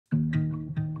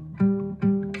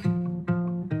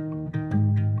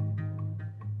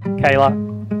Cayla,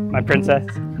 my princess,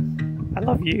 I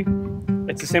love you.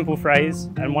 It's a simple phrase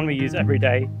and one we use every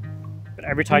day, but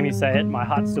every time you say it, my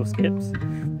heart still skips.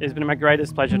 It's been my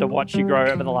greatest pleasure to watch you grow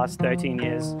over the last 13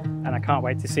 years, and I can't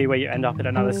wait to see where you end up at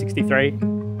another 63.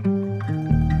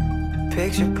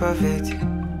 Picture perfect,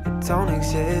 it don't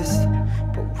exist,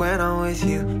 but when I'm with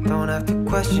you, don't have to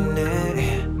question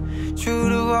it. True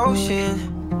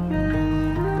devotion.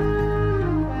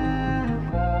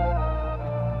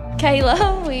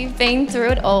 Cayla, we've been through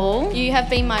it all. You have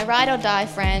been my ride or die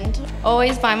friend,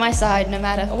 always by my side no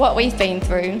matter what we've been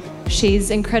through.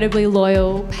 She's incredibly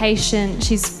loyal, patient,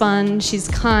 she's fun, she's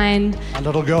kind. Our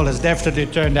little girl has definitely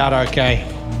turned out okay.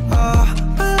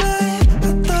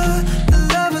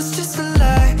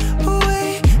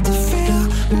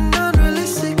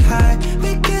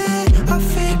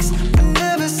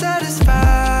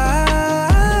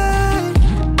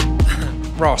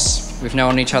 Ross. We've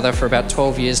known each other for about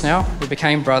 12 years now. We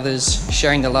became brothers,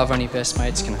 sharing the love only best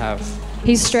mates can have.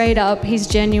 He's straight up, he's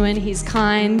genuine, he's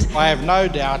kind. I have no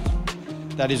doubt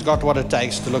that he's got what it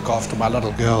takes to look after my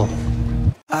little girl.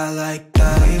 I like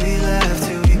that we laugh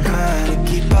till we cry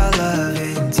to keep our love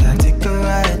intact. Take a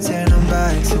ride, turn them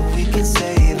back so we can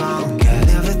save on gas.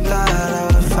 Never thought I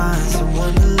would find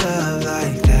someone to love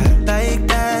like that. Like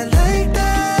that, like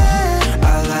that.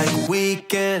 I like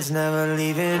weekends, never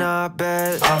leaving our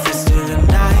bed. Office till the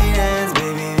night ends,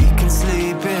 baby, we can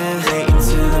sleep in. Wait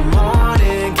until the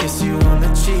morning, kiss you on the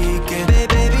cheek, and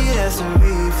baby, that's a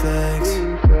reflex.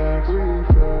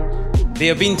 They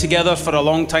have been together for a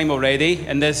long time already,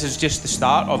 and this is just the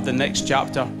start of the next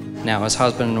chapter. Now, as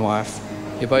husband and wife,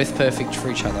 you're both perfect for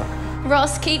each other.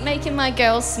 Ross, keep making my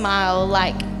girls smile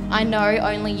like I know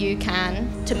only you can.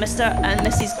 To Mr. and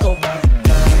Mrs. Goldberg.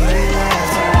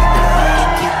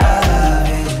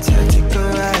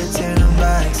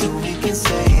 So we can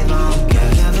save on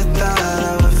gas. Never thought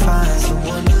I would find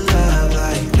someone to love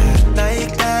like that.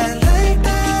 Like that, like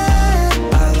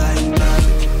that. I like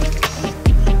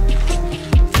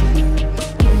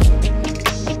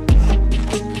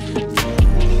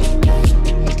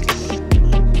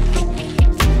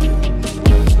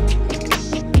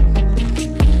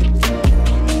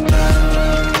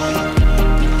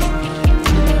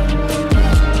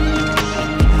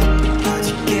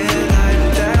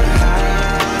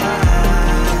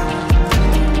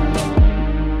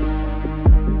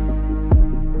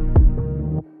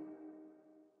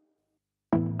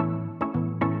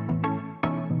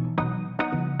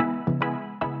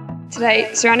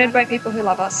Today, surrounded by people who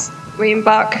love us, we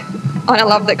embark on a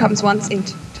love that comes once in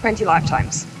 20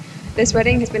 lifetimes. This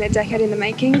wedding has been a decade in the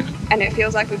making, and it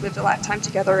feels like we've lived a lifetime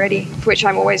together already, for which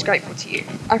I'm always grateful to you.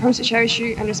 I promise to cherish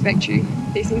you and respect you,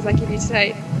 these things I give you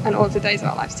today, and all of the days of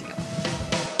our lives together.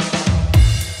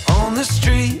 on the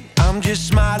street, I'm just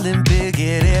smiling big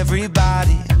at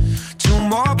everybody. 2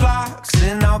 more blocks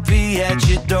and I'll be at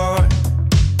your door.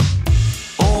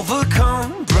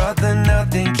 Overcome, brother,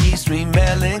 nothing keeps me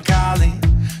melancholy.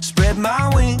 Spread my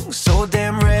wings, so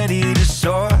damn ready to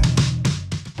soar.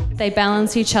 They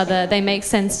balance each other, they make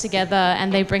sense together,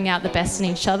 and they bring out the best in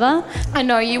each other. I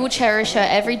know you will cherish her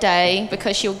every day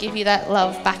because she'll give you that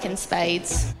love back in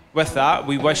spades. With that,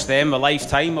 we wish them a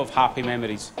lifetime of happy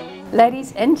memories.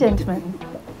 Ladies and gentlemen,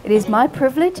 it is my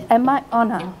privilege and my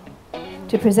honour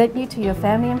to present you to your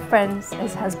family and friends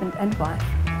as husband and wife.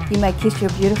 You may kiss your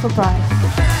beautiful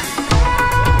bride.